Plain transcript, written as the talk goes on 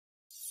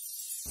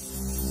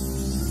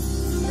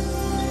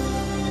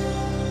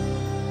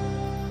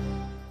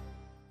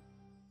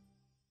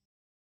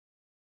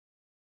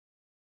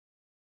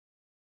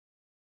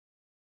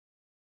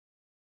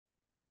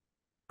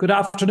Good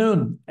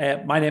afternoon.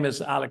 My name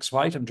is Alex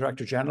White. I'm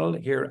Director General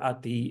here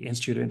at the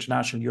Institute of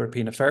International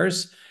European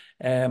Affairs.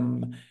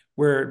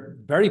 We're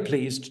very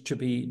pleased to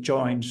be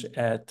joined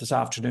this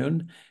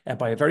afternoon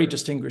by a very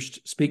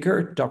distinguished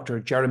speaker,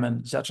 Dr.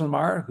 Jeromin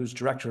Zettelmeyer, who's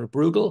Director of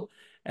Bruegel,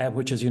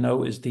 which, as you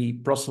know, is the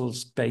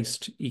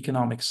Brussels-based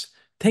economics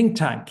think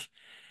tank.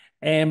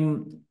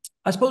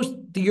 I suppose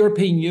the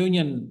European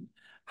Union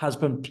has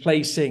been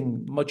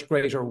placing much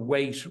greater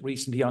weight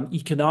recently on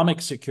economic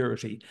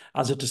security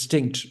as a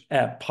distinct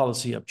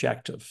policy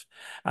objective.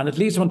 And it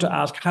leads one to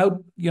ask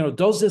how,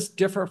 does this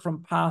differ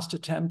from past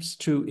attempts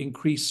to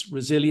increase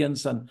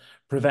resilience and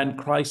prevent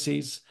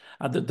crises?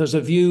 And that there's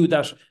a view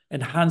that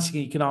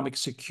enhancing economic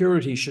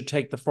security should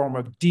take the form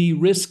of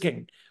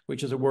de-risking,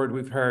 which is a word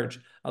we've heard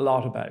a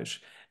lot about.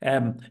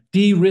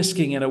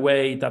 De-risking in a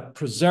way that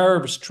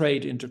preserves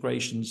trade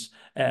integrations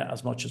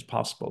as much as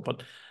possible.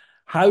 But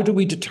how do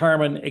we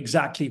determine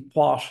exactly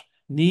what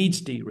needs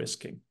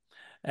de-risking?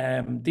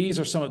 These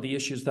are some of the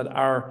issues that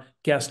our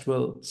guest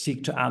will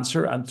seek to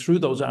answer, and through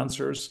those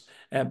answers,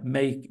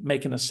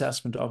 make an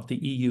assessment of the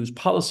EU's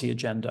policy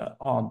agenda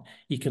on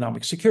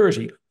economic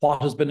security.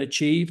 What has been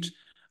achieved?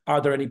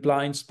 Are there any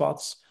blind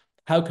spots?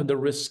 How can the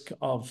risk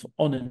of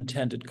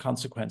unintended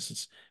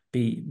consequences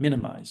be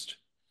minimized?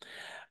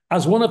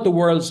 As one of the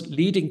world's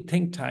leading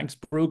think tanks,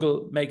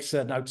 Bruegel makes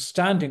an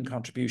outstanding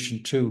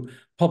contribution to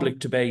public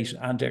debate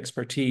and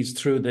expertise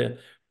through the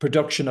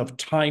production of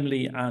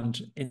timely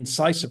and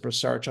incisive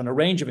research on a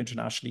range of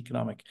international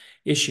economic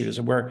issues.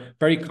 And we're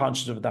very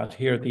conscious of that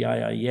here at the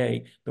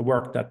IIEA, the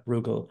work that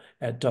Bruegel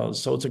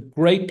does. So it's a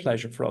great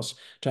pleasure for us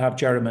to have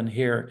Jeromin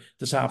here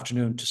this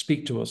afternoon to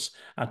speak to us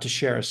and to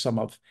share some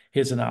of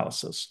his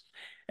analysis.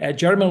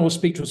 Jeromin will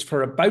speak to us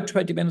for about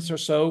 20 minutes or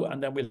so,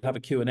 and then we'll have a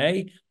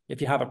Q&A. If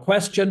you have a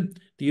question,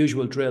 the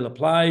usual drill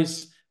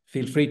applies.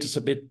 Feel free to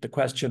submit the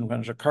question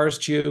when it occurs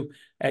to you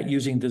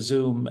using the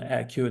Zoom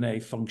Q&A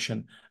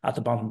function at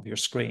the bottom of your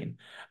screen.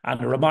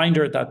 And a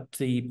reminder that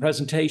the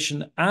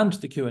presentation and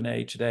the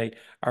Q&A today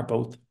are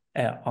both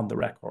on the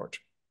record.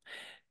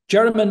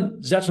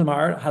 Jeromin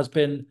Zettelmeyer has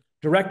been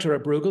director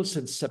at Bruegel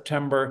since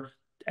September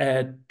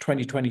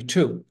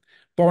 2022.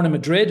 Born in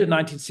Madrid in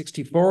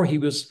 1964, he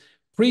was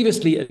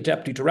previously a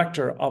deputy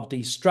director of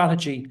the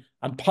Strategy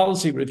and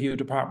Policy Review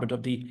Department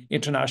of the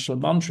International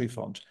Monetary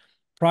Fund.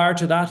 Prior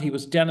to that, he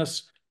was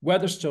Dennis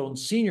Weatherstone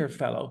Senior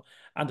Fellow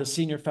and a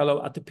Senior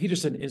Fellow at the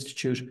Peterson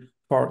Institute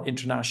for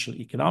International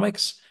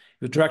Economics.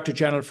 He was Director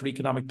General for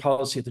Economic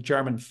Policy at the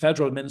German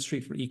Federal Ministry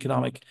for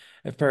Economic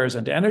Affairs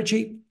and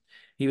Energy.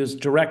 He was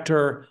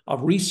Director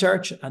of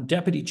Research and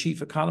Deputy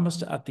Chief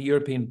Economist at the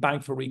European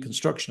Bank for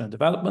Reconstruction and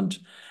Development,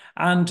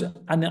 and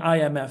an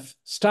IMF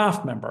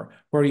staff member,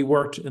 where he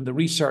worked in the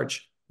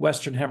Research,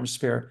 Western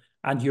Hemisphere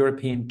and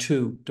European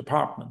 2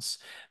 departments.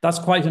 That's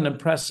quite an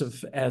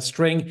impressive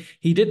string.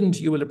 He didn't,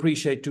 you will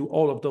appreciate, do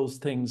all of those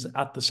things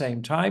at the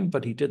same time,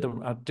 but he did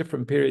them at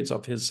different periods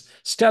of his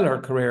stellar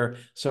career.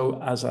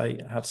 So as I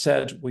have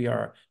said, we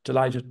are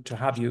delighted to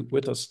have you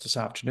with us this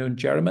afternoon,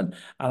 Jeromin,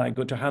 and I'm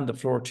going to hand the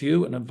floor to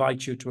you and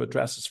invite you to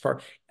address us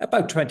for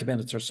about 20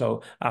 minutes or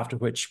so, after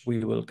which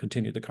we will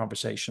continue the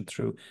conversation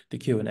through the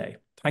Q&A.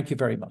 Thank you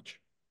very much.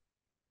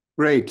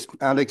 Great,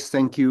 Alex,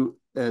 thank you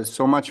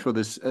so much for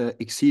this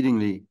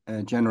exceedingly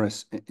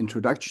generous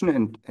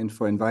introduction and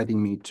for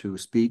inviting me to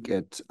speak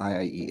at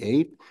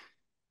IIEA.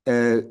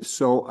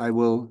 So I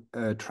will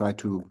try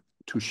to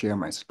share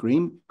my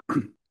screen.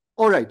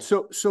 All right,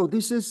 so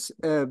this is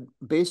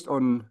based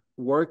on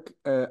work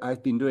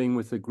I've been doing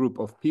with a group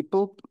of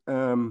people,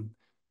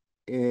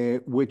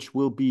 which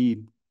will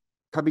be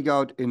coming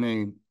out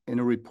in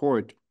a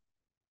report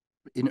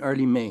in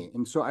early May.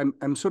 And so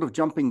I'm sort of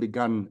jumping the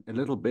gun a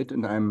little bit,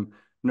 and I'm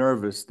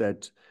nervous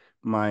that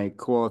my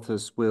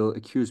co-authors will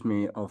accuse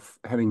me of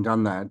having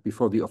done that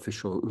before the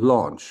official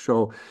launch.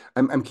 So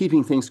I'm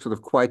keeping things sort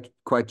of quite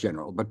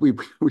general, but we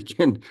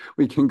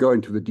can go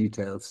into the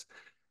details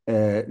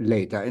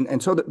later.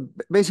 And so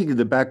basically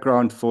the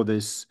background for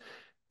this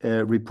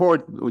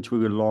report, which we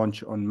will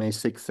launch on May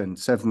 6th and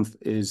 7th,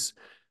 is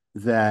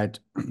that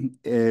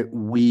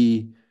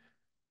we,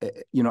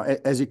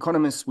 as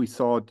economists, we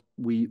thought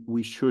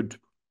we should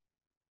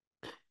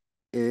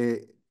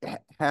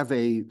have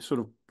a sort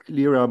of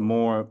clearer,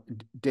 more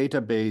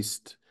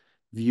data-based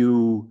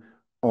view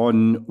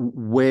on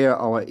where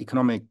our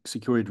economic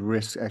security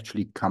risks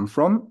actually come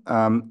from.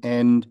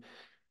 And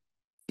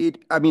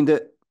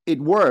it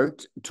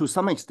worked to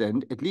some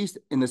extent, at least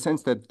in the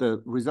sense that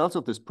the results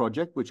of this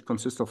project, which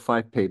consists of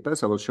 5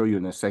 papers, I will show you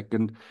in a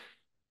second,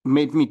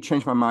 made me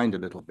change my mind a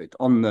little bit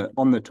on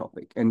the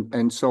topic.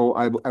 And so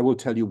I will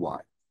tell you why.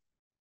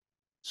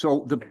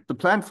 So the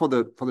plan for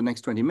the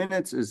next 20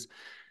 minutes is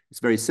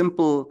very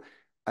simple.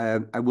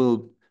 I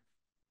will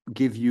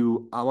give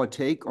you our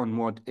take on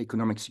what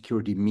economic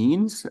security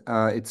means.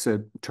 It's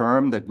a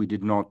term that we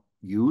did not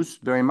use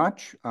very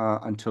much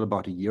until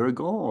about a year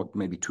ago, or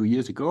maybe 2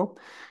 years ago.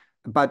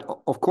 But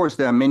of course,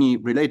 there are many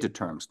related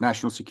terms: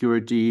 national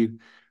security,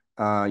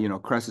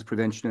 crisis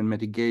prevention and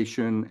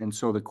mitigation. And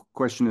so the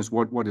question is,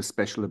 what is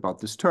special about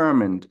this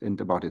term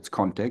and about its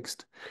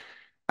context?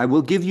 I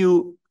will give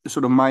you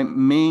sort of my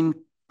main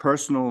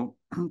personal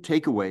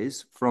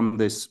takeaways from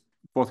this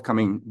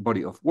forthcoming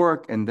body of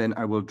work, and then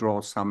I will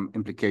draw some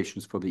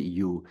implications for the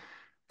EU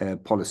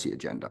policy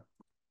agenda.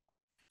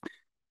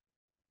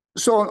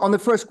 So on the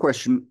first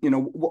question,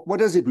 what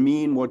does it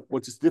mean?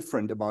 What is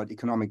different about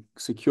economic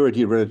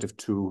security relative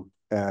to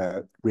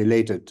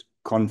related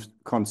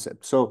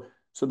concepts? So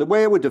the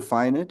way I would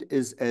define it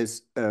is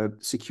as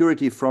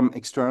security from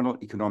external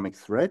economic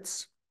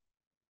threats.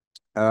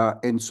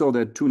 And so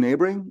there are two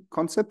neighboring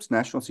concepts,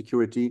 national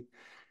security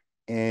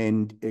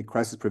and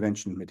crisis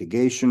prevention and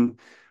mitigation.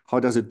 How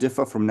does it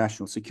differ from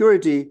national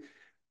security?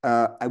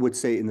 I would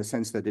say in the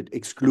sense that it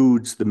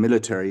excludes the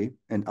military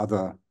and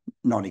other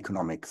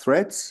non-economic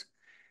threats.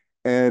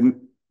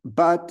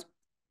 But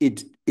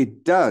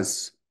it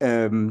does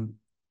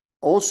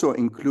also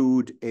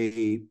include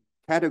a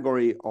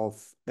category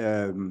of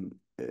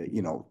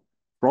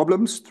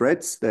problems,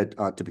 threats that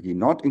are typically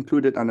not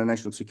included under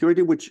national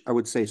security, which I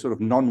would say sort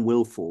of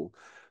non-willful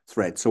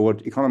threats, so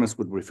what economists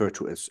would refer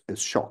to as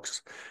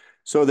shocks.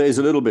 So there is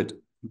a little bit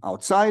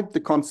outside the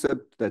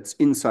concept that's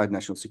inside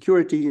national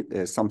security.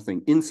 There's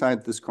something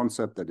inside this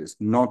concept that is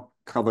not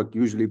covered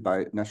usually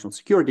by national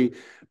security,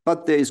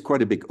 but there is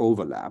quite a big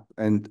overlap.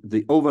 And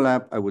the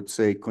overlap, I would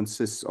say,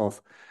 consists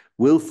of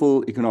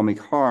willful economic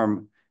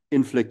harm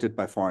inflicted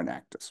by foreign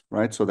actors,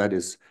 right? So that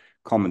is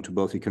common to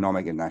both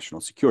economic and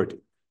national security.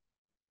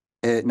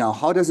 Now,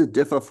 how does it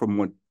differ from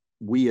what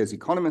we as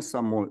economists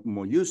are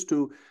more used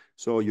to?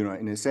 So,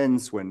 in a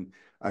sense, when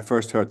I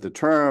first heard the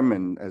term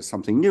and as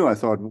something new, I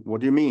thought, what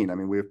do you mean? I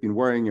mean, we've been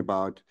worrying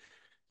about,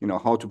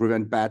 how to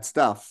prevent bad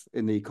stuff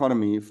in the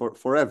economy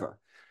forever.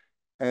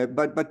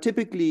 But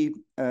typically,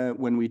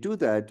 when we do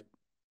that,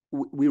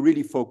 we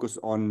really focus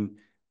on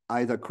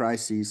either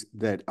crises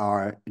that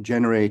are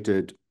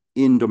generated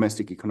in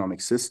domestic economic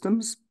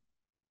systems,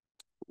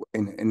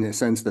 in the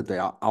sense that they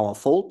are our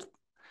fault.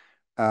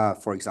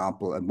 For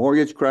example, a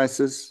mortgage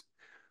crisis,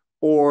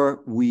 or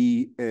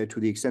to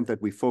the extent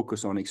that we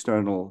focus on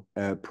external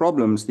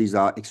problems, these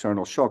are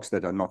external shocks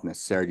that are not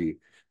necessarily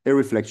a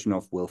reflection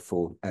of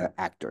willful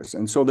actors.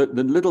 And so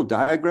the little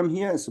diagram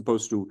here is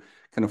supposed to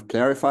kind of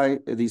clarify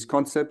these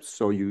concepts.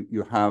 So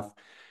you have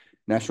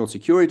national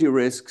security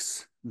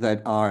risks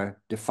that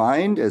are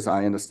defined, as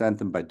I understand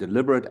them, by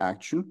deliberate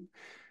action.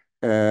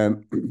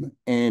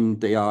 And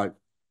they are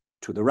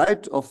to the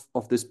right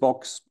of this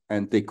box,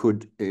 and they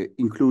could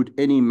include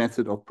any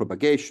method of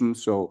propagation,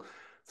 so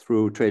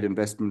through trade,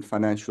 investment,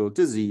 financial,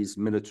 disease,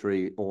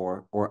 military,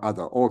 or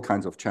all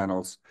kinds of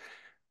channels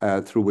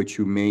through which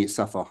you may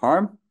suffer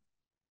harm.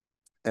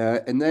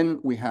 And then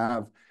we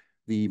have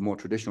the more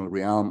traditional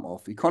realm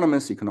of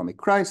economists, economic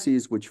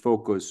crises, which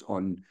focus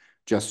on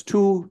just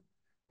two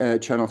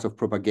channels of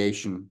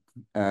propagation,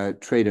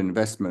 trade,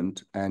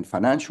 investment, and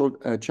financial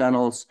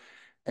channels.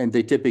 And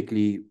they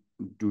typically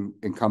do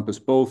encompass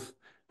both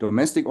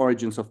domestic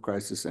origins of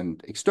crisis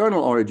and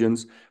external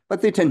origins, but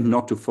they tend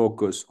not to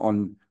focus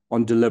on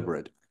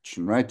deliberate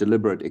action, right?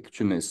 Deliberate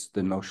action is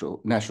the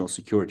national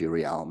security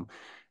realm.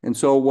 And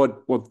so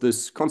what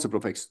this concept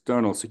of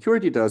external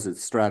security does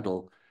is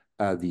straddle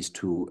these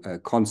two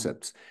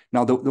concepts.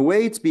 Now, the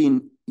way it's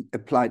being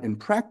applied in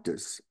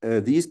practice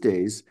these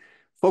days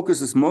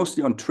focuses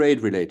mostly on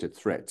trade-related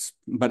threats,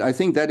 but I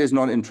think that is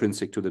not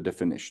intrinsic to the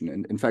definition.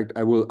 And in fact,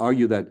 I will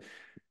argue that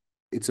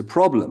it's a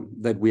problem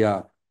that we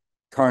are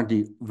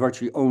currently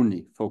virtually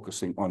only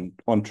focusing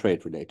on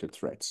trade-related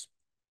threats.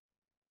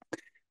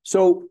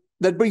 So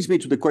that brings me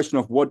to the question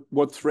of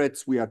what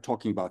threats we are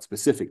talking about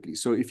specifically.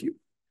 So if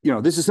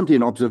this is simply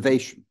an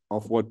observation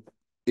of what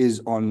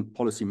is on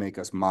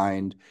policymakers'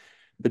 mind,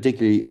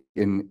 particularly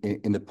in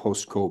the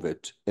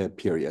post-COVID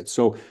period.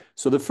 So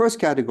the first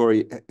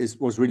category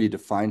was really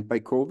defined by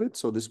COVID.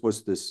 So this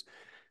was this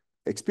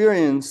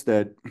experience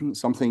that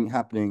something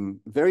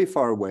happening very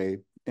far away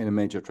in a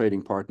major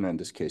trading partner, in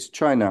this case,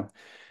 China,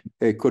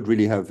 it could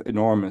really have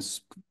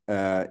enormous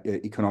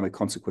economic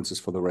consequences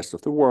for the rest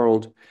of the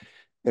world,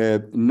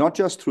 not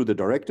just through the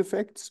direct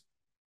effects.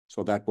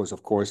 So that was,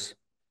 of course,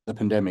 the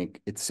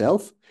pandemic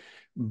itself,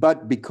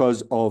 but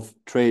because of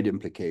trade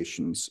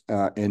implications.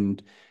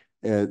 And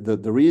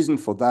the reason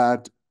for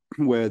that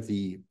were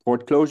the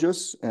port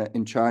closures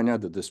in China,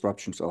 the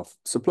disruptions of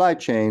supply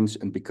chains,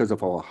 and because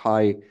of our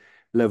high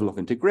level of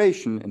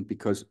integration, and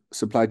because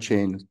supply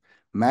chains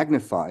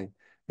magnify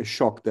a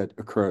shock that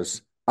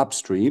occurs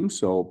upstream.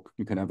 So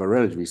you can have a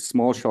relatively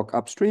small shock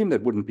upstream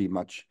that wouldn't be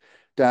much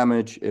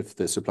damage if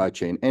the supply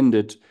chain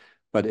ended.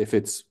 But if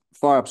it's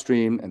far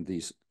upstream and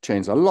these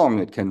chains are long,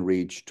 it can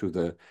reach to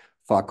the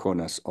far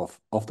corners of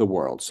the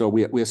world. So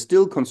we are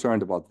still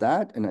concerned about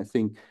that. And I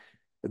think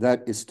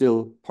that is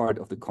still part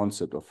of the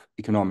concept of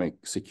economic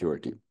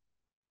security.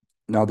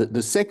 Now,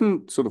 the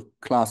second sort of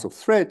class of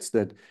threats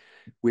that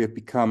we have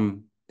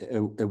become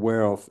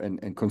aware of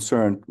and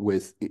concerned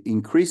with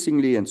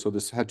increasingly, and so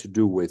this had to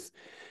do with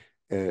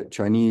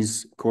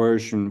Chinese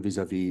coercion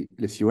vis-a-vis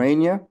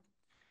Lithuania,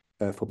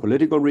 for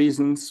political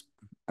reasons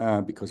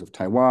because of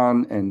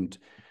Taiwan, and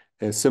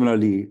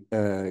similarly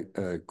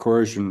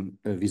coercion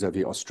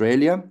vis-a-vis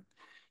Australia.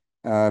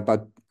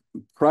 But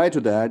prior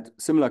to that,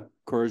 similar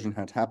coercion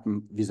had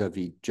happened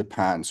vis-a-vis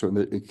Japan. So in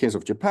the case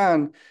of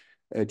Japan,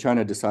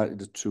 China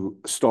decided to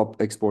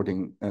stop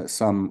exporting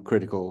some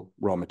critical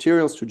raw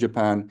materials to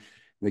Japan.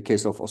 In the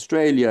case of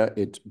Australia,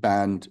 it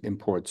banned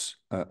imports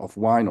of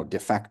wine, or de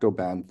facto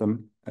banned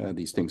them.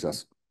 These things are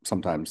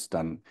sometimes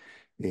done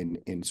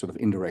in sort of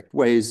indirect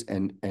ways,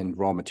 and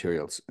raw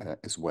materials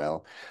as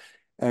well.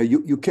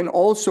 You can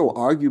also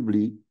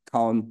arguably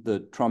count the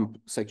Trump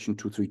Section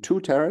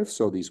 232 tariffs.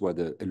 So these were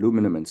the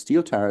aluminum and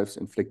steel tariffs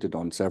inflicted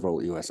on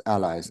several US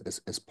allies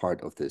as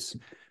part of this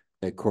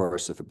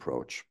coercive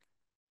approach.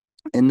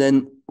 And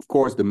then, of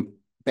course, the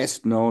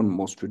best known,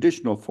 most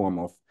traditional form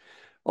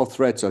of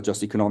threats are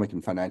just economic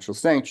and financial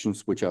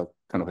sanctions, which are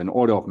kind of an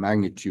order of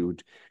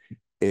magnitude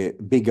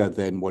bigger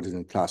than what is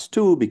in class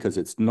 2, because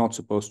it's not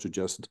supposed to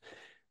just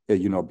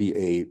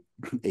be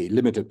a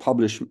limited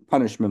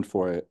punishment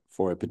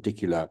for a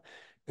particular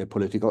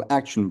political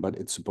action, but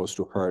it's supposed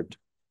to hurt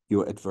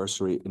your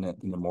adversary in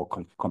a more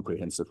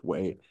comprehensive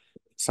way,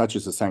 such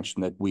as a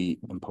sanction that we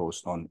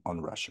imposed on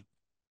Russia.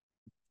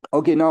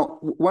 Okay, now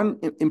one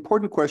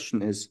important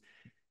question is,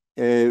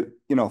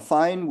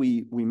 fine,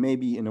 we may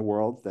be in a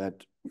world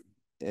that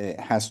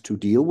has to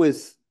deal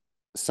with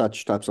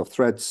such types of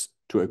threats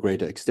to a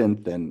greater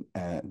extent than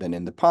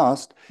in the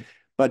past,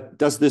 but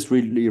does this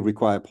really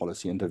require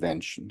policy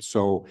intervention?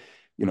 So,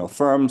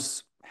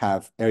 firms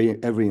have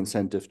every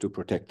incentive to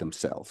protect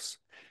themselves.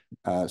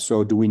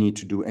 So do we need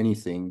to do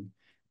anything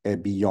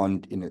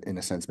beyond, in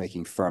a sense,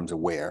 making firms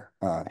aware,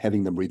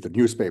 having them read the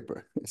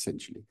newspaper,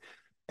 essentially?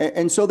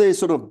 And so there's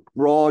sort of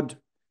broad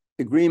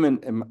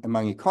agreement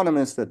among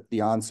economists that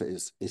the answer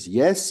is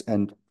yes,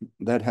 and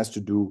that has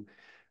to do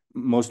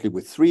mostly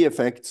with three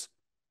effects.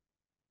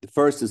 The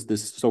first is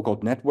this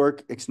so-called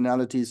network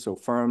externality. So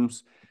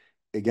firms,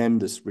 again,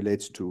 this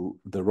relates to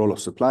the role of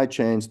supply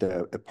chains.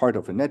 They're a part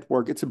of a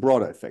network. It's a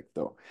broader effect,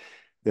 though.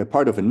 They're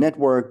part of a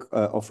network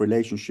of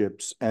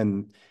relationships.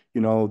 And,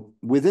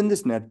 within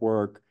this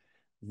network,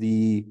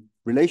 the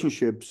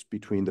relationships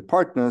between the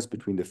partners,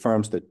 between the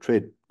firms that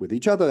trade with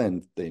each other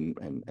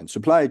and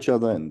supply each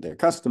other and their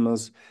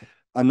customers,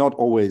 are not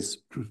always,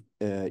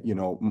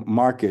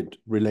 market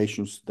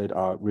relations that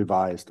are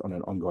revised on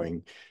an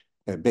ongoing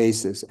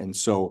basis. And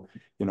so,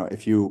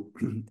 if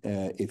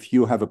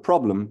you have a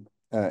problem,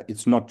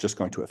 it's not just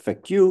going to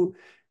affect you,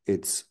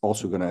 it's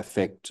also going to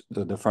affect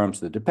the firms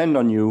that depend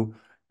on you,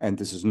 and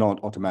this is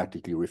not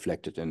automatically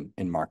reflected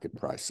in market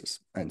prices.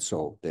 And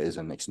so there is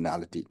an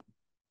externality.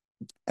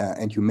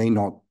 And you may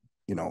not,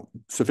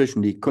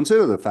 sufficiently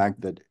consider the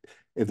fact that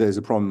if there's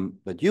a problem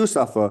that you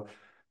suffer,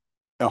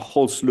 a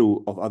whole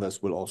slew of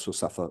others will also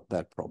suffer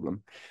that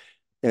problem.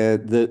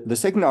 The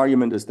second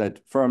argument is that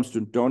firms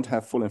don't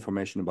have full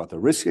information about the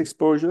risk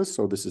exposures.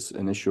 So this is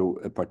an issue,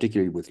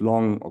 particularly with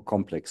long or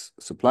complex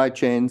supply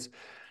chains.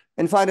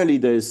 And finally,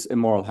 there's a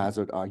moral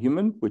hazard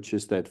argument, which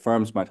is that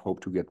firms might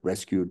hope to get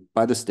rescued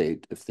by the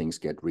state if things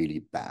get really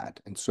bad.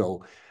 And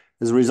so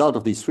as a result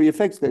of these three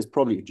effects, there's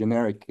probably a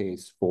generic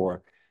case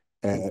for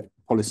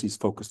policies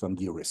focused on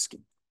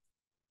de-risking.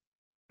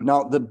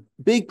 Now, the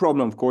big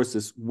problem, of course,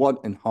 is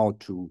what and how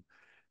to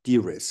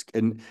de-risk.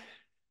 And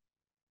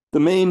the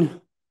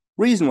main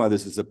reason why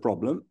this is a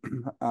problem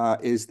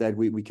is that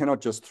we cannot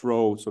just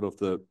throw sort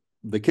of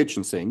the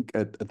kitchen sink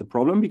at the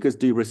problem, because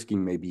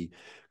de-risking may be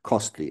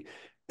costly.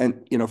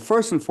 And,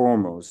 first and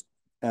foremost,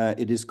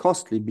 it is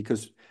costly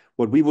because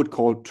what we would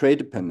call trade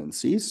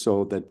dependencies,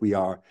 so that we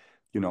are,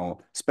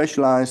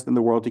 specialized in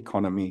the world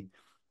economy.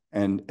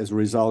 And as a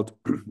result,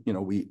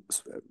 we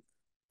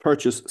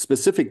purchase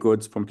specific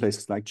goods from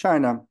places like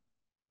China.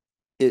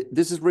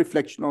 This is a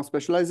reflection of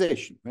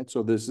specialization, right?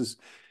 So this is,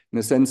 in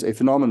a sense, a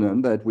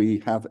phenomenon that we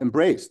have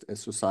embraced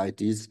as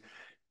societies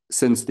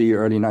since the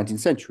early 19th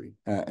century,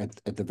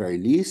 at the very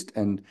least.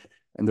 And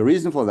the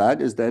reason for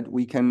that is that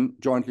we can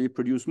jointly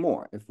produce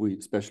more if we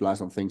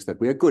specialize on things that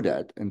we are good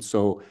at. And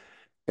so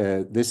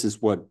this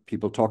is what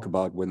people talk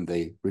about when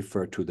they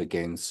refer to the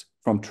gains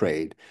from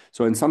trade.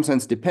 So in some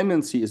sense,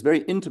 dependency is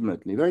very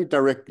intimately, very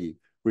directly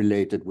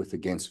related with the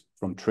gains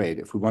from trade.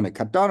 If we want to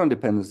cut down on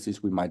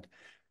dependencies, we might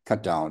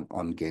cut down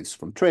on gains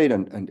from trade,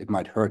 and it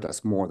might hurt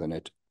us more than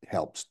it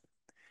helps.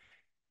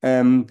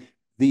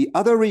 The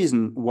other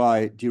reason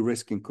why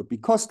de-risking could be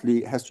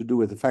costly has to do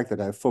with the fact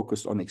that I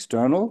focused on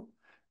external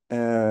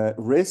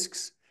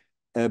risks,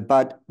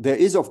 but there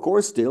is, of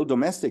course, still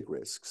domestic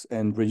risks,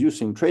 and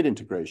reducing trade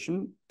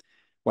integration,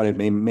 while it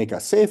may make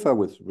us safer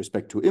with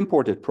respect to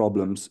imported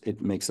problems, it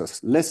makes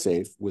us less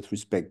safe with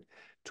respect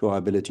to our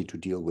ability to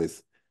deal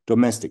with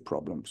domestic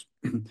problems.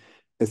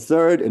 A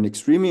third and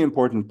extremely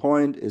important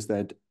point is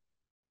that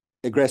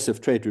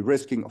aggressive trade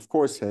de-risking, of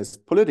course, has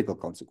political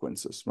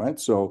consequences, right?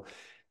 So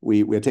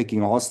we're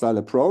taking a hostile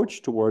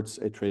approach towards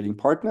a trading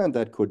partner, and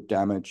that could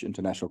damage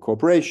international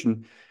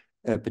cooperation,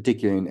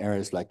 particularly in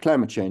areas like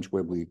climate change,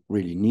 where we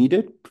really need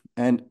it.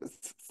 And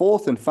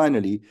fourth and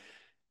finally,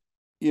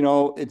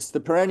 it's the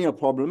perennial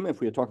problem, if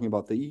we are talking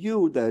about the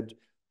EU, that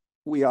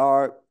we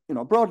are,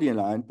 broadly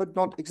aligned, but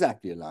not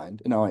exactly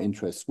aligned in our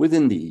interests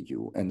within the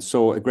EU. And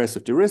so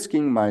aggressive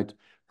de-risking might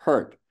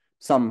hurt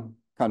some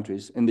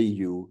countries in the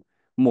EU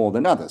more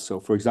than others. So,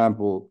 for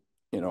example,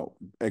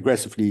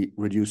 aggressively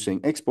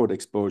reducing export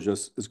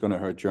exposures is going to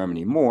hurt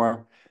Germany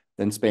more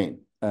than Spain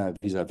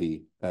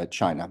vis-a-vis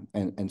China.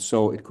 And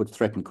so it could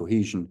threaten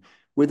cohesion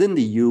within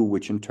the EU,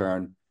 which in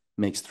turn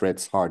makes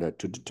threats harder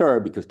to deter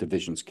because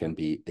divisions can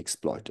be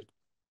exploited.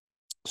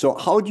 So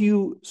how do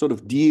you sort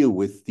of deal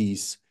with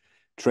these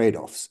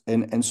trade-offs?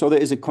 And so there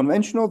is a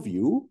conventional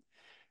view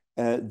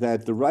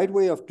that the right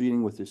way of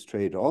dealing with these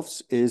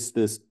trade-offs is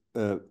this,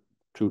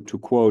 to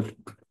quote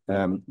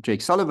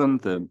Jake Sullivan,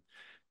 the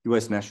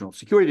US National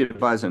Security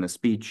Advisor, in a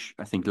speech,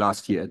 I think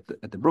last year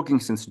at the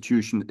Brookings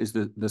Institution, is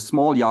the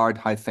small yard,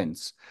 high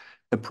fence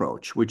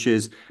approach, which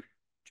is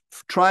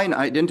try and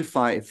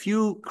identify a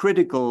few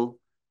critical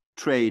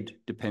trade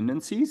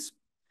dependencies,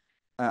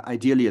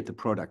 ideally at the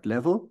product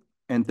level,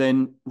 and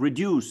then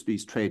reduce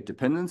these trade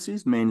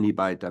dependencies, mainly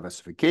by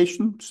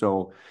diversification.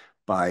 So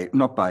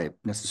not by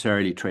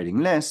necessarily trading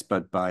less,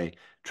 but by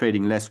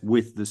trading less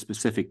with the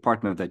specific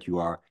partner that you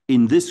are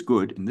in this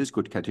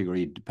good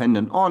category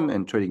dependent on,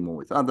 and trading more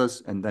with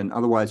others. And then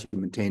otherwise you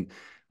maintain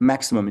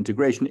maximum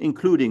integration,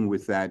 including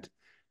with that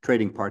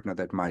trading partner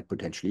that might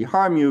potentially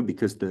harm you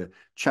because the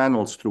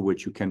channels through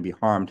which you can be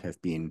harmed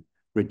have been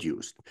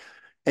reduced.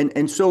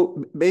 And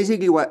so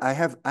basically what I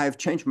have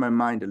changed my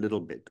mind a little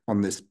bit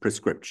on this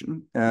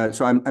prescription.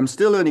 So I'm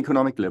still an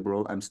economic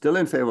liberal. I'm still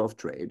in favor of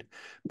trade,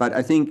 but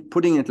I think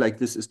putting it like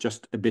this is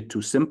just a bit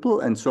too simple.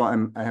 And so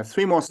I have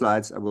 3 more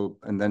slides. I will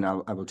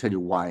tell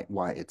you why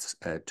it's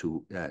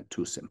too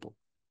simple.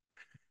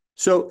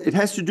 So it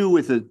has to do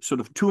with the sort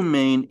of 2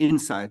 main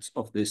insights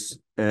of this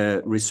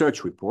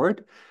research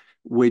report,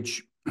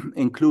 which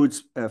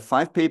includes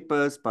 5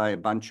 papers by a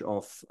bunch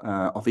of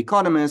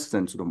economists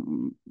and sort of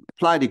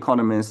applied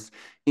economists,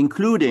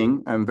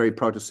 including, I'm very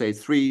proud to say,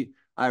 3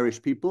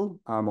 Irish people,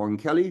 Morgan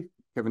Kelly,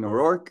 Kevin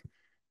O'Rourke,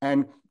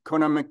 and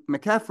Conor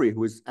McCaffrey,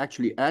 who is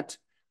actually at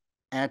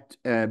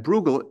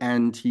Bruegel,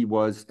 and he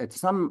was at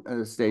some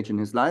stage in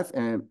his life,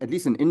 at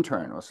least an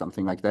intern or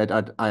something like that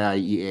at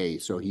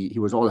IIEA. So he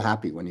was all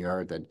happy when he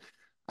heard that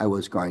I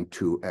was going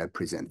to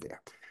present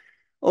there.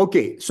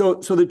 Okay, so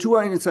the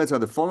 2 insights are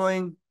the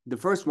following. The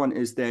first one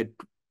is that,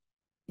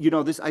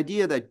 this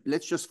idea that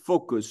let's just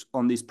focus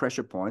on these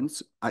pressure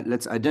points,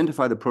 let's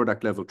identify the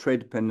product level trade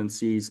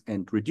dependencies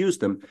and reduce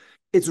them.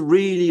 It's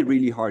really,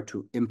 really hard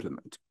to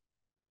implement.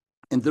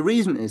 And the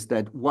reason is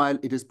that while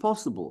it is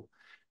possible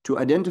to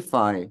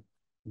identify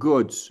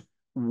goods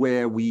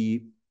where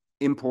we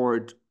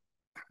import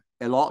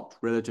a lot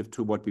relative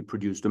to what we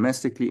produce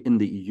domestically in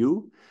the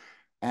EU,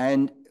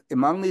 and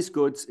among these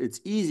goods,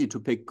 it's easy to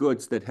pick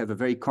goods that have a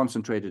very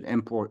concentrated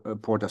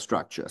importer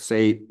structure,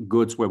 say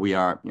goods where we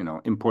are,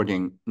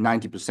 importing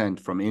 90%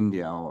 from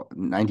India or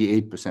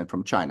 98%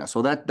 from China.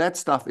 So that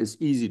stuff is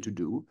easy to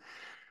do.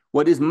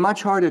 What is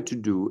much harder to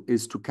do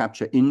is to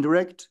capture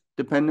indirect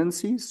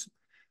dependencies,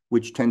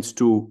 which tends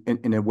to,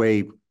 in a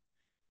way,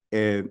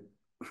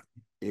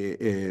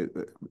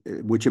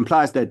 which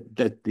implies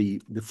that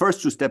the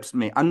first 2 steps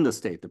may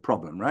understate the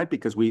problem, right?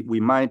 Because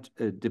we might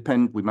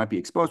be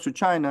exposed to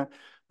China,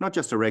 not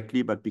just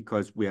directly, but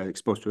because we are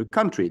exposed to a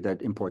country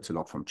that imports a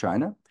lot from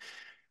China.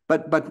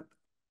 But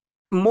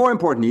more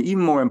importantly,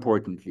 even more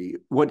importantly,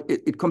 what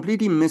it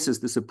completely misses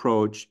this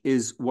approach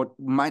is what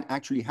might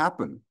actually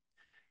happen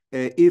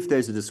if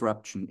there's a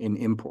disruption in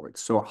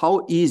imports. So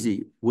how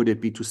easy would it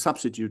be to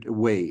substitute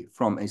away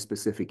from a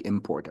specific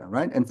importer,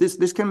 right? And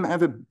this can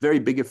have a very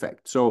big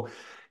effect. So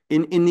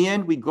in the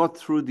end, we got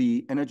through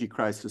the energy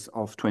crisis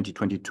of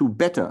 2022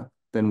 better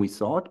than we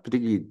thought.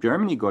 Particularly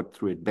Germany got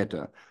through it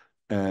better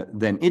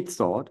than it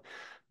thought,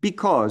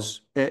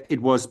 because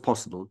it was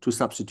possible to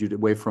substitute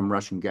away from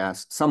Russian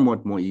gas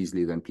somewhat more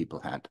easily than people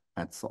had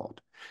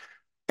thought.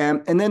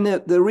 And then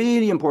the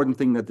really important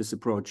thing that this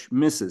approach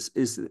misses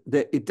is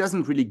that it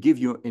doesn't really give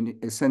you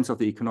a sense of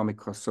the economic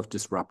costs of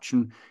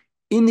disruption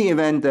in the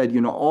event that,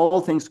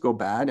 all things go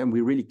bad and we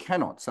really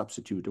cannot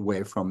substitute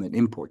away from an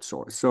import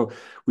source. So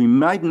we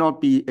might not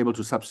be able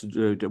to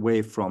substitute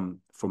away from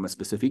a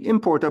specific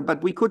importer,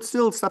 but we could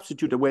still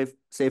substitute away,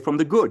 say, from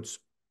the goods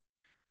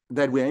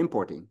that we are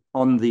importing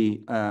on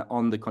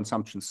the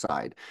consumption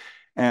side.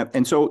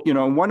 And so,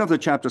 one of the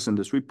chapters in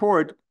this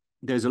report,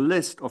 there's a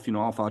list of,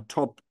 of our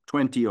top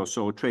 20 or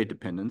so trade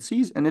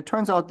dependencies. And it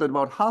turns out that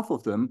about half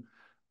of them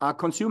are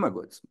consumer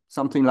goods,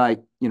 something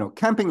like,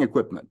 camping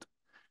equipment,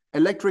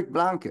 electric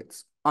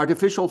blankets,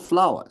 artificial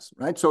flowers,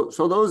 right? So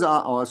those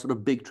are our sort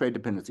of big trade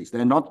dependencies.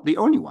 They're not the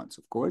only ones,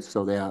 of course.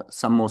 So there are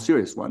some more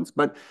serious ones,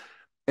 but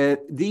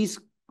these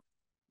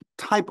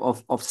type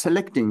of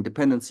selecting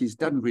dependencies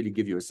doesn't really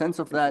give you a sense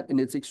of that,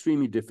 and it's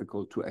extremely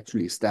difficult to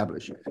actually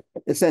establish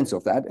a sense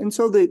of that. And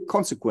so the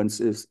consequence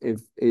is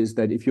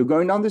that if you're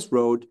going down this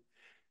road,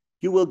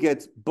 you will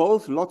get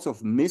both lots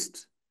of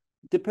missed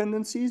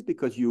dependencies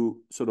because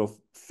you sort of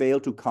fail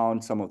to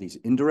count some of these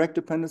indirect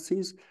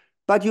dependencies,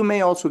 But you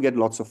may also get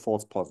lots of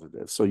false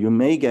positives. So you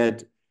may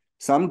get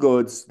some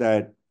goods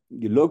that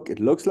it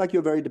looks like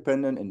you're very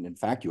dependent, and in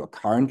fact, you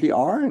currently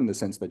are, in the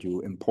sense that you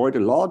import a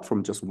lot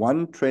from just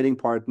one trading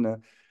partner,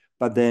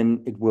 but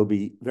then it will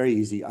be very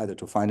easy either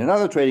to find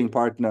another trading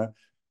partner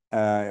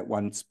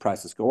once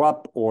prices go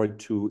up, or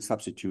to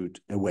substitute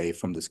away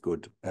from this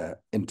good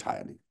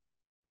entirely.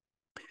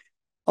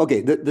 Okay,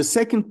 the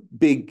second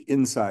big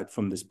insight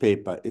from this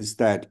paper is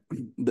that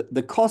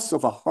the costs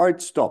of a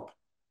hard stop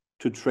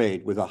to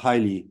trade with a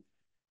highly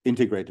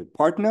integrated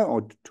partner,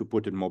 or to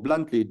put it more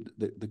bluntly,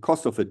 the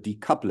cost of a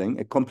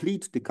decoupling, a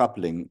complete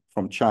decoupling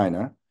from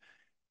China,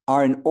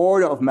 are an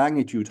order of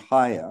magnitude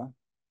higher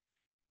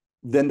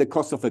than the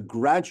cost of a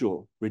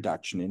gradual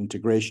reduction in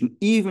integration,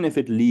 even if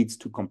it leads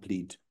to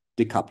complete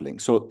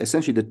decoupling. So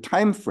essentially, the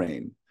time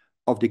frame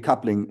of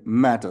decoupling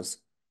matters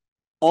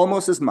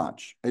almost as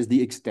much as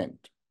the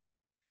extent.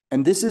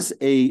 And this is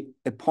a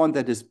point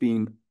that is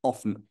being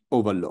often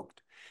overlooked.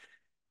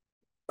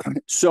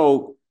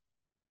 So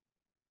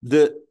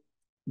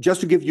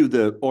just to give you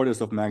the orders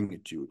of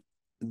magnitude,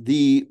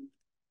 the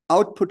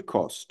output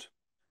cost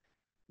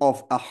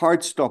of a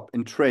hard stop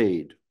in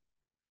trade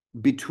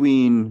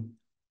between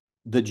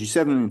the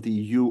G7 and the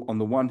EU on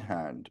the one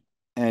hand,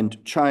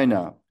 and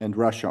China and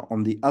Russia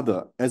on the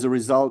other, as a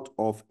result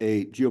of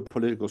a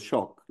geopolitical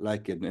shock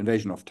like an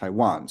invasion of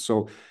Taiwan.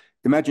 So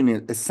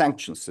imagine a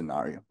sanction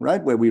scenario,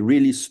 right, where we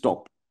really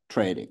stop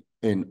trading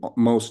in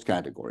most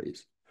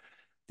categories.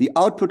 The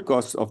output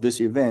costs of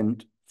this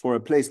event for a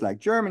place like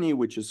Germany,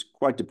 which is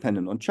quite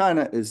dependent on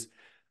China, is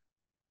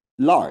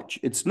large.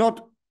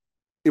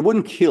 It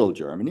wouldn't kill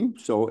Germany.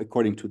 So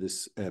according to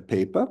this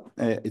paper,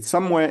 it's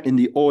somewhere in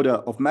the order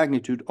of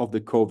magnitude of the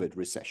COVID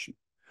recession.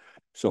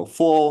 So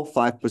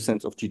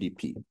 4-5% of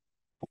GDP.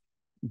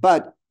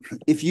 But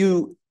if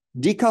you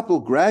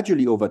decouple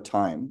gradually over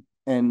time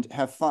and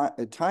have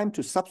time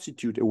to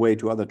substitute away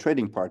to other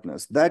trading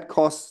partners, that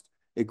cost,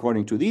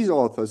 according to these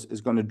authors,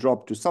 is going to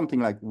drop to something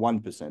like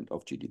 1%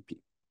 of GDP.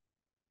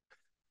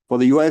 For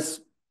the US,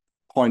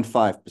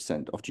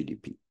 0.5% of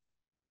GDP.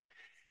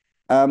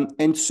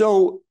 And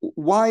so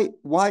why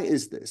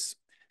is this?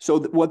 So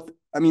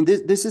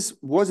this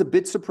was a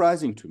bit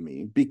surprising to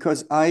me,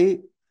 because I,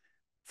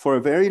 for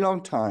a very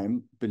long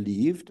time,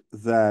 believed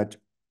that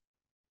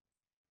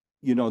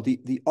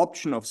the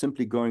option of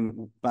simply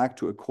going back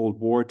to a Cold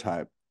War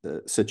type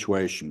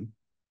situation,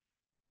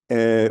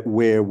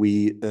 where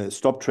we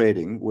stop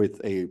trading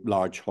with a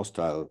large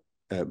hostile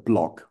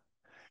bloc,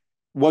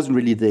 wasn't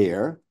really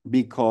there,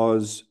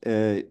 because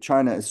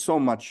China is so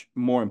much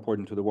more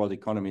important to the world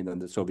economy than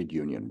the Soviet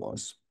Union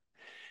was.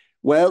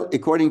 Well,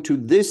 according to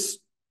this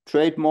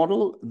trade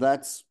model,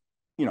 that's,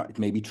 it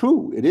may be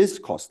true, it is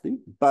costly,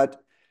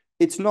 but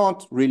it's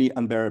not really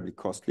unbearably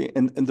costly.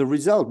 And the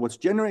result, what's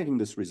generating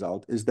this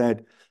result, is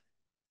that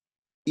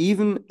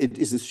even it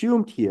is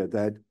assumed here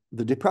that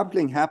the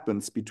decoupling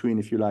happens between,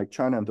 if you like,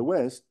 China and the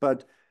West,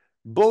 but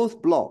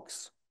both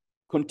blocs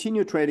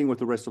continue trading with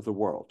the rest of the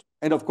world,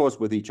 and of course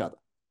with each other.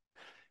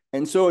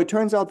 And so it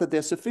turns out that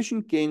there's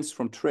sufficient gains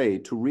from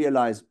trade to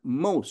realize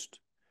most,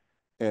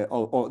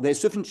 or there's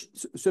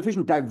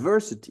sufficient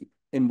diversity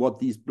in what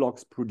these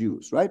blocs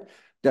produce, right?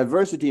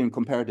 Diversity and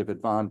comparative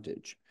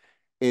advantage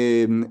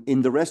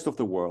in the rest of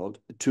the world,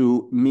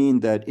 to mean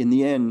that in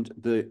the end,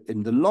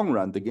 in the long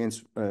run, the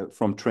gains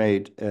from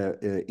trade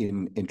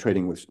in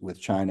trading with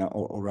China,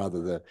 or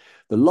rather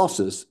the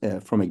losses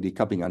from a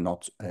decoupling,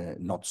 are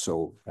not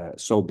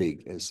so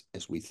big as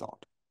we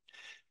thought.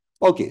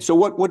 Okay, so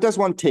what does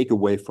one take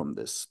away from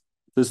this?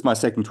 This is my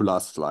second to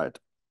last slide.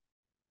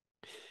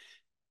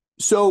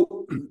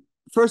 So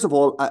first of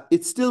all, I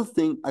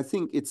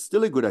think it's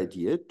still a good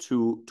idea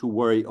to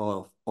worry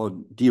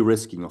on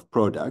de-risking of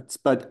products,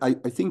 but I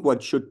think one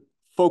should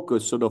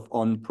focus sort of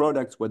on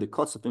products where the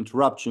cost of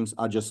interruptions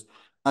are just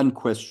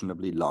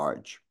unquestionably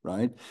large,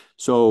 right?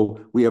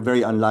 So we are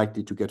very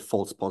unlikely to get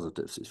false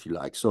positives, if you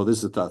like. So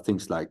this is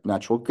things like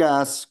natural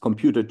gas,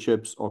 computer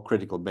chips, or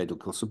critical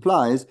medical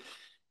supplies.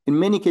 In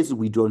many cases,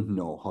 we don't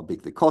know how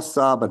big the costs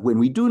are, but when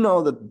we do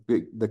know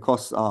that the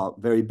costs are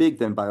very big,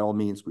 then by all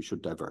means, we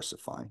should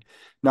diversify.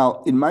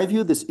 Now, in my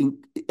view, this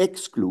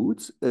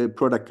excludes a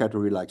product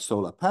category like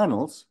solar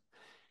panels,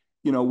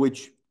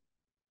 which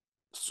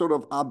sort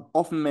of are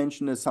often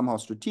mentioned as somehow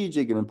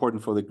strategic and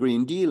important for the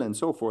Green Deal and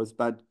so forth,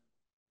 but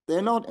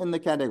they're not in the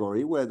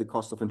category where the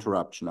cost of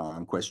interruption are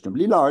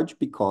unquestionably large,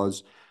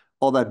 because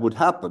all that would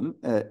happen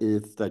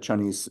if the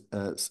Chinese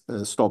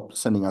stop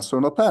sending us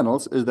solar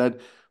panels is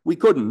that we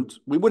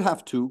would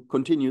have to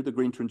continue the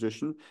green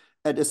transition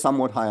at a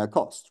somewhat higher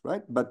cost,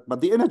 right?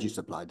 But the energy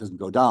supply doesn't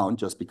go down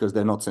just because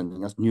they're not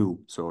sending us new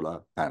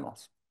solar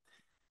panels.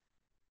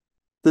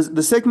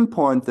 The second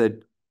point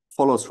that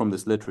follows from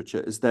this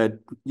literature is that,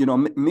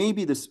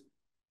 maybe this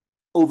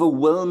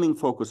overwhelming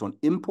focus on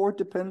import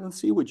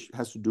dependency, which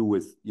has to do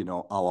with,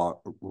 our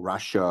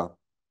Russia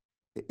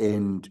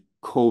and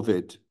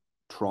COVID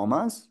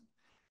traumas,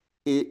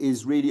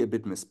 is really a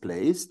bit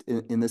misplaced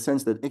in the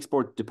sense that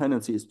export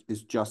dependency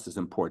is just as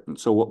important.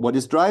 So what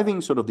is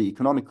driving sort of the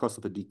economic cost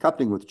of the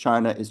decoupling with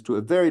China is to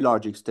a very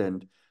large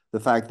extent the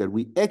fact that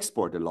we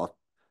export a lot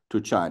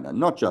to China,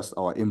 not just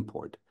our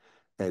import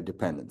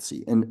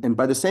dependency. And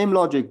by the same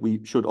logic,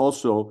 we should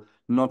also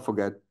not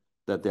forget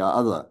that there are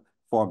other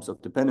forms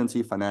of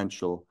dependency,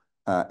 financial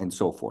and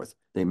so forth.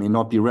 They may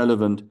not be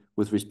relevant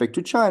with respect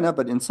to China,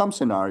 but in some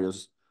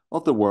scenarios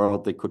of the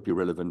world, they could be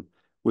relevant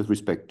with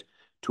respect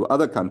to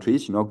other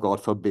countries,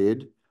 God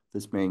forbid,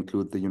 this may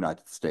include the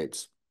United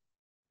States.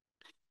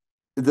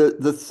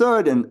 The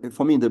third, and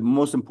for me, the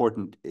most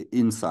important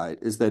insight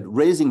is that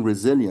raising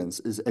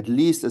resilience is at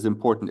least as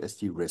important as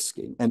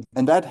de-risking.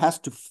 And that has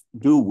to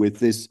do with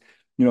this,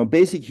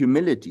 basic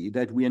humility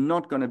that we are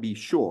not going to be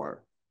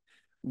sure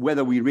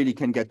whether we really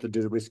can get the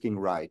de-risking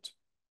right.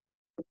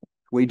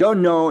 We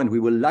don't know, and we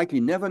will likely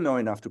never know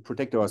enough to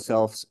protect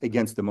ourselves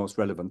against the most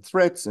relevant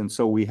threats. And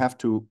so we have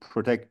to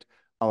protect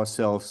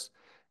ourselves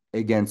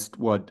against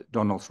what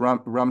Donald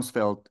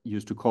Rumsfeld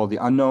used to call the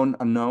unknown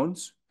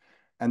unknowns.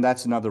 And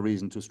that's another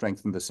reason to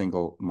strengthen the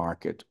single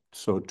market,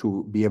 so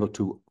to be able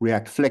to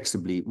react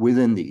flexibly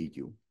within the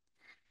EU.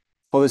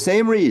 For the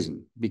same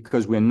reason,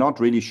 because we're not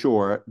really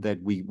sure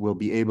that we will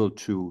be able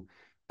to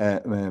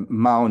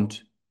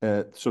mount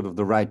sort of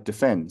the right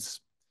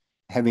defense,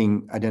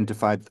 having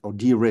identified or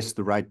de-risked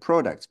the right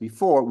products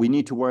before, we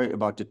need to worry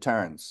about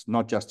deterrence,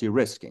 not just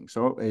de-risking.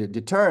 So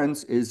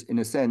deterrence is, in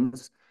a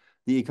sense,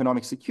 the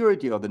economic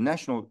security or the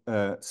national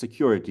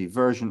security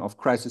version of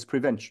crisis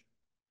prevention.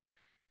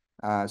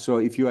 So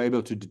if you're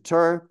able to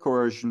deter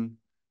coercion,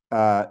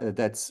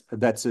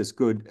 that's as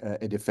good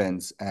a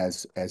defense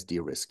as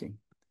de-risking.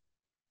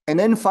 And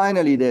then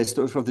finally, there's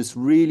sort of this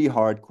really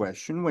hard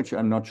question, which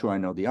I'm not sure I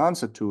know the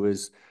answer to,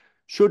 is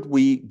should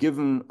we,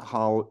 given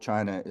how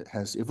China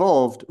has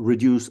evolved,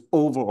 reduce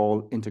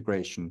overall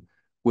integration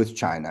with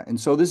China? And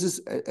so this is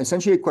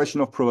essentially a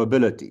question of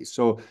probability.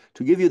 So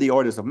to give you the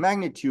orders of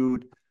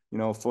magnitude,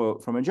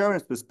 from a German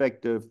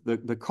perspective,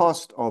 the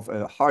cost of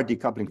a hard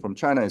decoupling from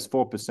China is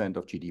 4%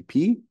 of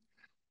GDP.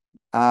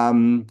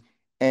 And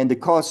the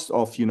cost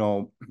of,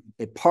 a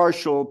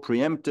partial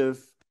preemptive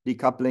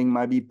decoupling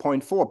might be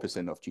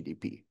 0.4% of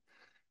GDP.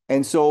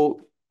 And so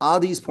are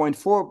these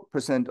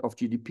 0.4% of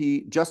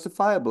GDP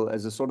justifiable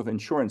as a sort of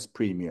insurance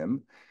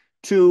premium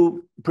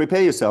to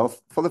prepare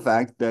yourself for the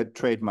fact that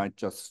trade might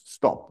just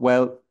stop?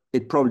 Well,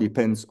 it probably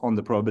depends on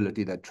the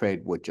probability that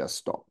trade would just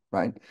stop,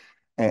 right?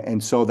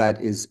 And so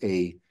that is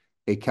a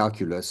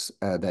calculus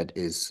that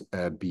is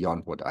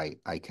beyond what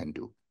I can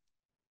do.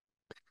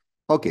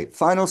 Okay,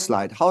 final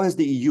slide. How has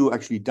the EU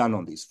actually done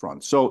on these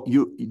fronts? So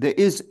there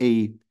is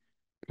a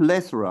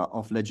plethora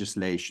of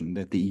legislation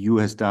that the EU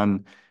has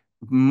done,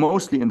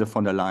 mostly in the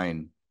von der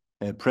Leyen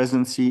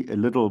presidency, a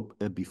little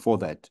before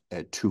that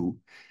too.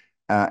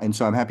 And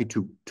so I'm happy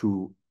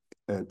to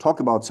talk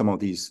about some of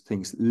these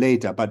things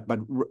later, but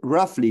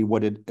roughly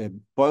what it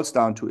boils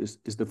down to is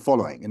the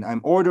following. And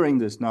I'm ordering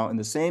this now in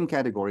the same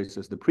categories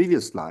as the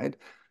previous slide.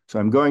 So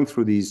I'm going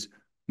through these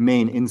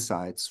main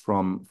insights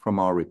from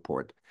our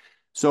report.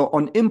 So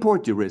on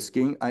import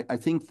de-risking, I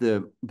think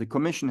the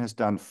Commission has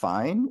done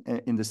fine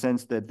in the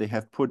sense that they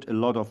have put a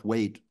lot of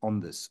weight on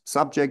this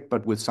subject,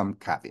 but with some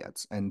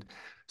caveats. And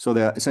so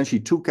there are essentially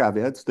two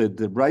caveats.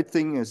 The right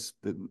thing is,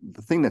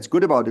 the thing that's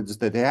good about it is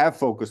that they have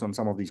focused on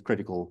some of these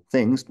critical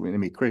things,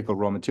 namely critical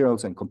raw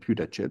materials and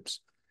computer chips.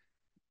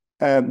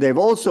 They've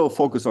also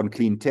focused on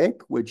clean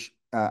tech, which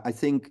I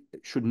think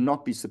should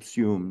not be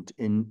subsumed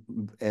in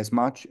as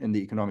much in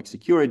the economic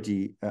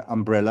security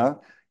umbrella.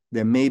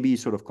 There may be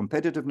sort of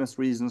competitiveness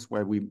reasons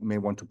where we may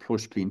want to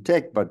push clean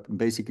tech, but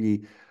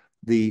basically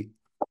EU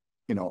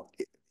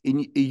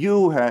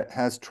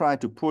has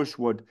tried to push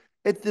what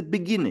at the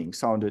beginning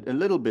sounded a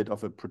little bit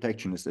of a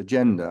protectionist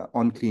agenda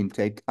on clean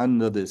tech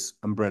under this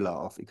umbrella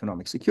of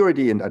economic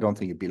security, and I don't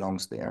think it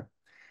belongs there.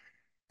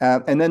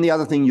 And then the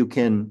other thing you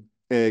can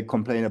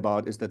complain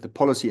about is that the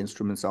policy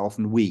instruments are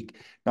often weak.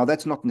 Now,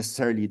 that's not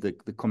necessarily the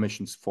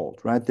Commission's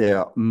fault, right? They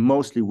are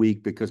mostly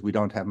weak because we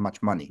don't have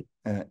much money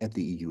at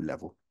the EU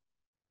level.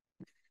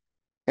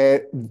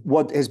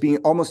 What has been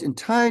almost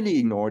entirely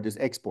ignored is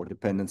export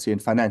dependency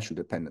and financial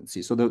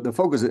dependency. So the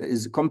focus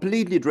is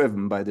completely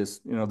driven by this,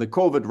 the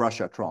COVID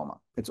Russia trauma.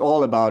 It's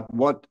all about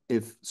what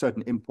if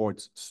certain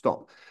imports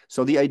stop.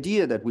 So the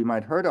idea that we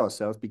might hurt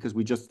ourselves because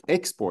we just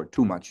export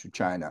too much to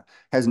China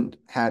hasn't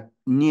had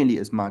nearly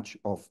as much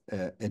of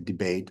a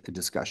debate, a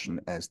discussion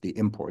as the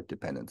import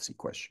dependency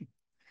question.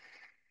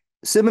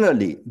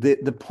 Similarly,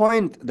 the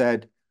point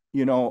that,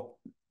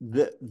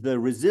 the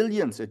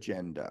resilience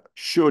agenda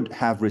should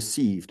have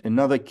received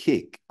another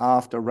kick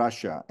after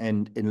Russia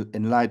and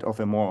in light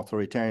of a more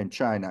authoritarian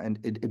China, and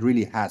it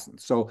really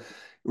hasn't. So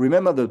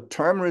remember the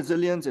term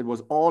resilience, it was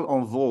all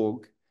en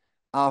vogue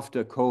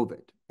after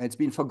COVID. It's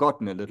been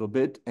forgotten a little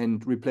bit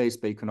and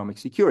replaced by economic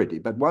security.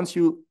 But once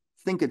you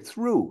think it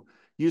through,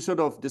 you sort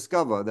of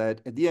discover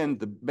that at the end,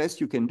 the best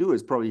you can do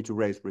is probably to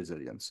raise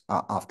resilience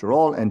after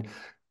all. And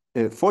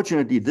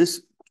fortunately,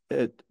 this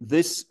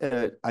this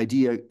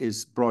idea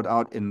is brought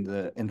out in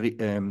the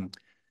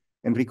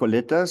Enrico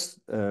Letta's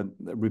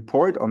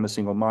report on the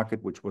single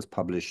market, which was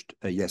published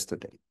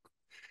yesterday.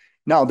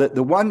 Now,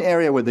 the one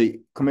area where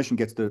the Commission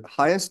gets the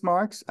highest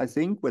marks, I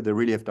think, where they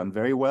really have done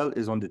very well,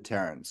 is on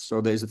deterrence.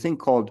 So there's a thing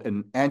called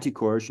an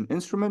anti-coercion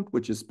instrument,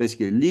 which is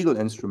basically a legal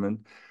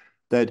instrument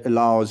that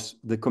allows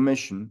the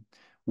Commission,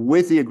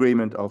 with the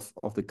agreement of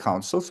the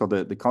Council, so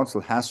the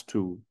Council has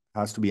to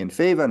be in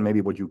favor, and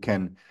maybe what you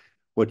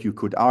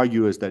could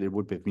argue is that it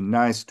would be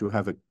nice to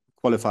have a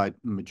qualified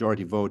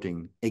majority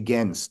voting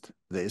against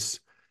this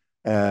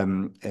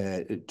to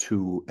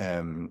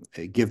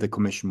give the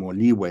Commission more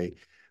leeway.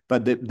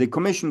 But the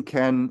Commission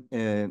can,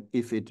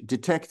 if it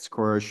detects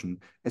coercion,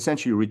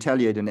 essentially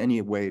retaliate in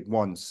any way it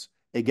wants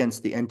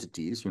against the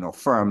entities,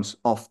 firms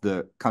of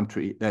the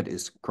country that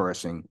is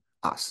coercing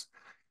us,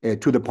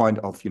 to the point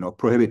of,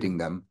 prohibiting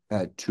them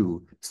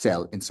to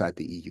sell inside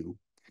the EU.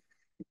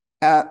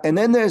 And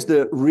then there's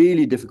the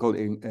really difficult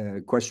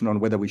question on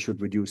whether we should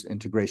reduce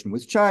integration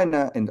with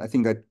China, and I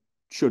think that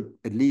should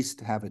at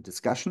least have a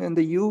discussion in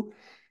the EU.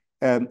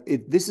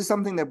 This is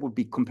something that would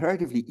be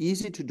comparatively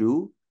easy to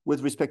do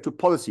with respect to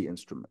policy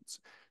instruments.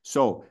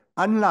 So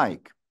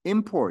unlike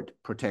import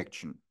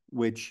protection,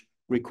 which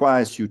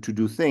requires you to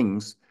do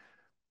things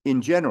in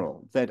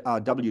general that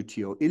are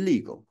WTO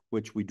illegal,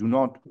 which we do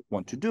not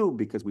want to do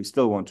because we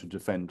still want to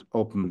defend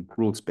open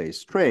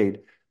rules-based trade,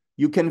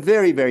 you can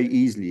very, very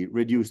easily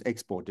reduce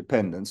export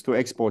dependence to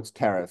exports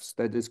tariffs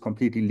that is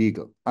completely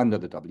legal under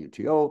the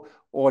WTO,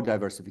 or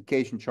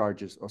diversification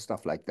charges or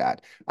stuff like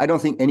that. I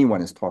don't think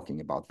anyone is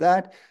talking about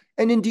that.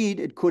 And indeed,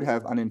 it could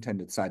have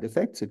unintended side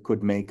effects. It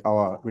could make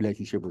our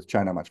relationship with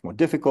China much more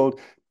difficult.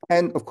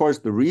 And of course,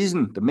 the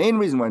main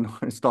reason why no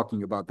one is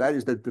talking about that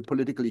is that the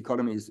political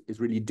economy is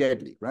really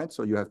deadly, right?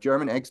 So you have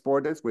German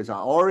exporters, which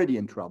are already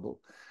in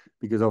trouble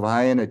because of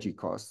high energy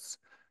costs.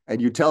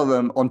 And you tell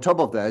them, on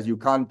top of that, you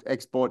can't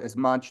export as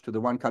much to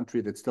the one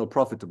country that's still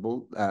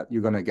profitable,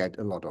 you're going to get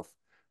a lot of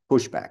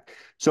pushback.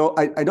 So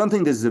I don't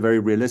think this is a very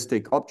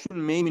realistic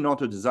option, maybe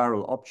not a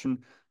desirable option,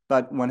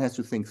 but one has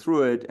to think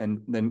through it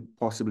and then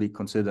possibly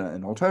consider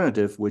an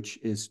alternative, which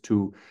is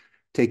to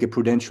take a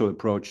prudential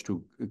approach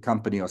to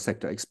company or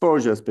sector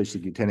exposures,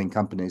 basically telling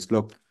companies,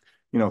 look,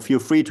 feel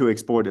free to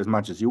export as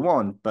much as you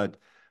want, but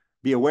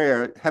be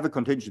aware, have a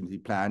contingency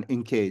plan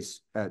in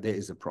case there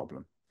is a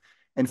problem.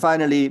 And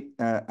finally,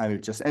 I will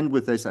just end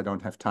with this. I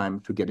don't have time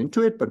to get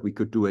into it, but we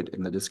could do it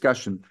in the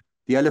discussion.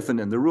 The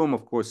elephant in the room,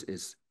 of course,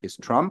 is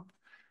Trump.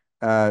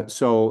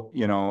 So,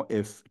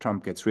 if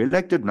Trump gets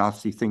reelected,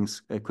 nasty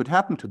things could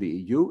happen to the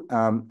EU.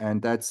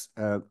 And that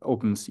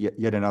opens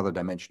yet another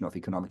dimension of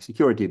economic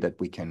security that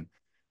we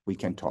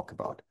can talk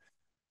about.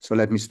 So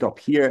let me stop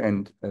here,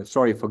 and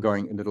sorry for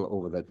going a little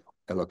over that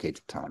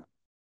allocated time.